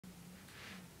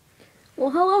Well,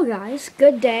 hello guys,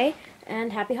 good day,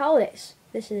 and happy holidays.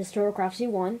 This is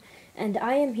TotalCraft1, and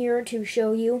I am here to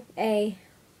show you a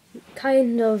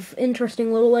kind of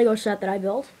interesting little Lego set that I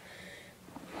built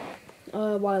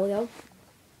a while ago.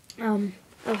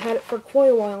 I've had it for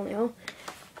quite a while now,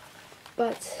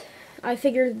 but I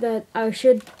figured that I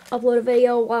should upload a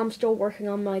video while I'm still working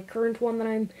on my current one that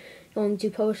I'm going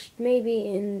to post maybe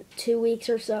in 2 weeks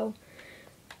or so.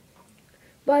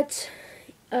 But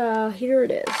here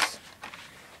it is.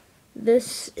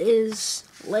 This is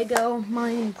Lego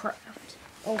Minecraft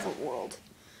Overworld.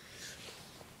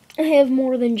 I have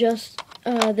more than just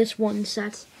this one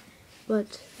set,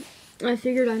 but I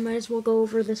figured I might as well go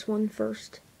over this one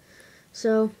first.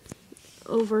 So,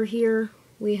 over here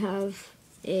we have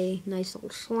a nice little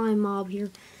slime mob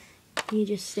here. He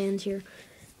just stands here.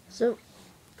 So,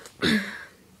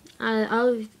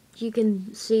 you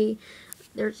can see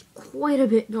there's quite a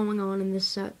bit going on in this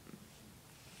set.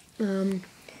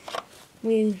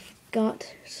 We've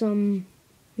got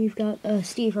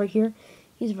Steve right here.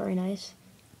 He's very nice.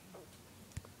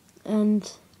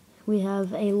 And we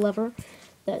have a lever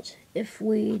that if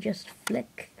we just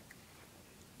flick,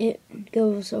 it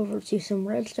goes over to some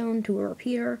redstone, to a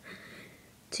repeater,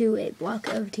 to a block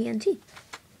of TNT.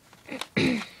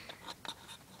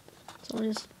 So I'll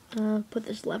just put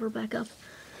this lever back up.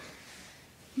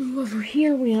 Move over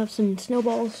here, we have some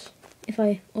snowballs. If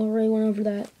I already went over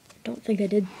that, don't think I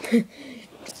did.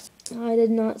 I did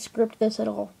not script this at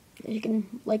all. As you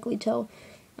can likely tell,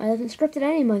 I haven't scripted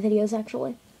any of my videos,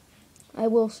 actually. I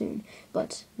will soon.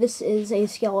 But this is a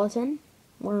skeleton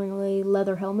wearing a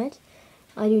leather helmet.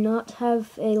 I do not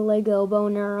have a Lego bow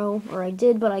and arrow, or I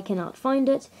did, but I cannot find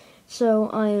it. So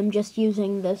I am just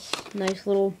using this nice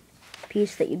little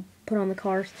piece that you put on the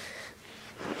cars.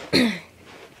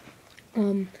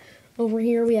 Over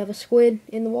here we have a squid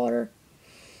in the water.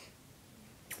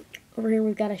 Over here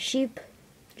we've got a sheep,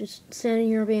 just standing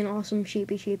here being awesome,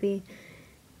 sheepy.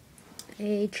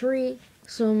 A tree,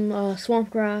 some swamp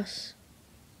grass,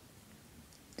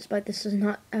 despite this is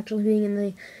not actually being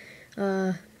in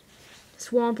the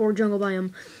swamp or jungle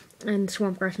biome, and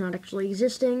swamp grass not actually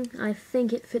existing. I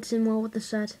think it fits in well with the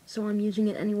set, so I'm using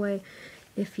it anyway.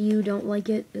 If you don't like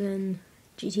it, then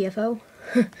GTFO.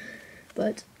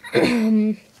 But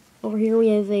over here we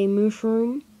have a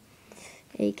mushroom,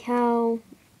 a cow,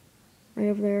 right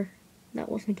over there. That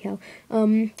wasn't a cow.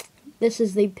 This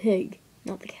is the pig,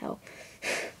 not the cow.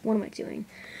 What am I doing?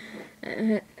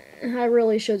 I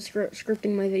really should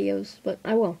scripting my videos, but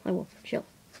I will.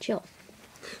 Chill.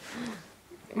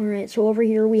 Alright, so over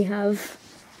here we have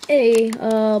a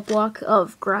block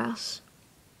of grass.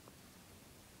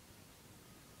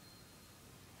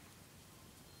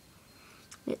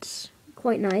 It's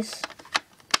quite nice.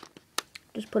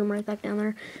 Just put him right back down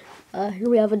there. Here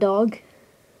we have a dog.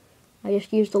 I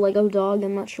just used a Lego dog.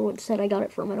 I'm not sure what set I got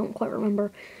it from. I don't quite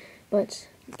remember. But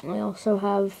I also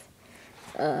have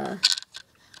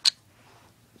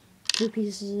 2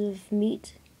 pieces of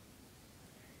meat,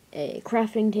 a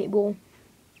crafting table,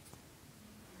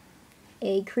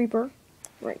 a creeper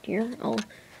right here. I'll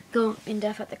go in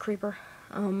depth at the creeper.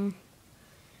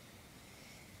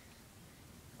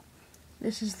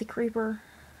 This is the creeper.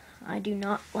 I do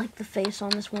not like the face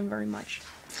on this one very much,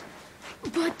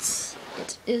 but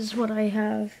it is what I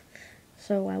have,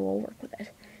 so I will work with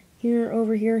it.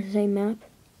 Over here is a map,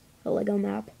 a Lego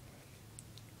map.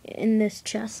 In this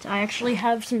chest, I actually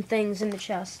have some things in the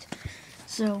chest,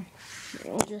 so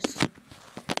I'll just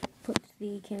put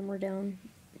the camera down.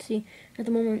 See, at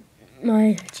the moment,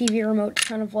 my TV remote is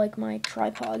kind of like my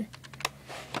tripod.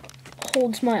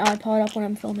 Holds my iPod up when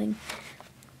I'm filming.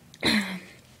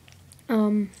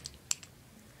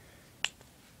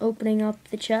 Opening up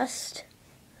the chest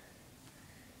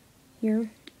here,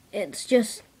 it's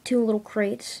just 2 little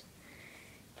crates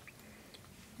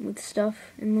with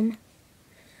stuff in them.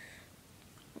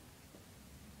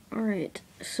 Alright,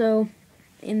 so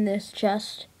in this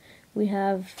chest we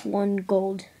have 1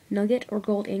 gold nugget or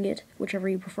gold ingot, whichever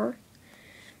you prefer,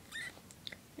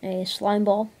 a slime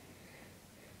ball,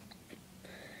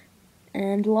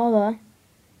 and lava,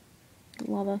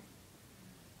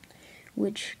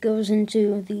 which goes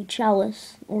into the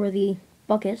chalice, or the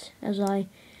bucket, as I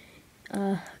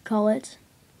call it.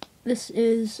 This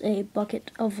is a bucket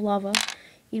of lava.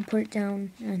 You put it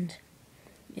down, and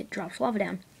it drops lava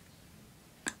down.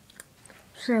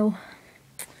 So,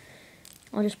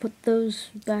 I'll just put those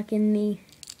back in the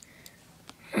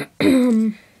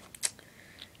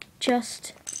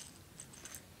chest.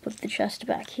 Put the chest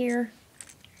back here.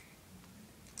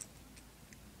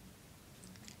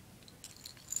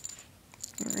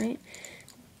 Alright,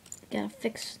 gotta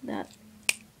fix that.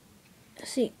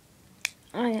 See,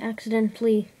 I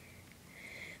accidentally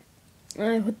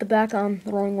put the back on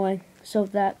the wrong way, so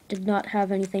that did not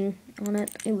have anything on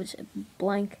it. It was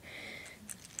blank.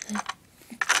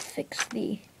 Fix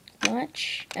the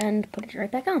latch and put it right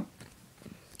back on.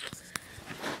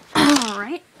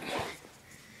 Alright.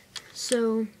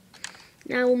 So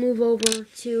now we'll move over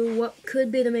to what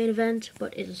could be the main event,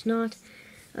 but it is not,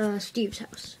 Steve's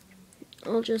house.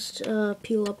 I'll just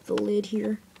peel up the lid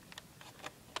here.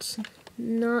 It's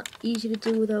not easy to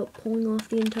do without pulling off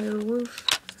the entire roof.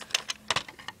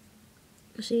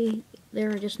 See,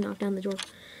 there I just knocked down the door.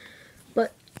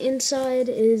 But inside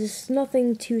is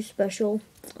nothing too special.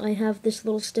 I have this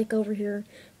little stick over here,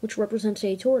 which represents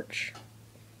a torch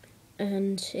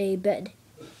and a bed.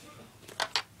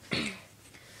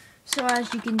 So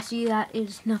as you can see, that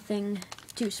is nothing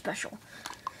too special.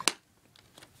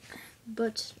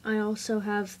 But I also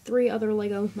have 3 other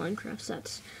Lego Minecraft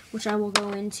sets, which I will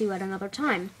go into at another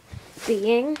time,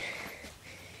 being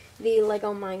the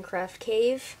Lego Minecraft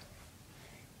Cave,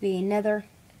 the Nether,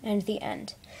 and the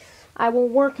End. I will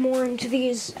work more into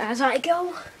these as I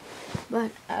go,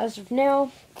 but as of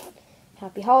now,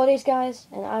 happy holidays, guys,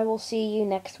 and I will see you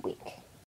next week.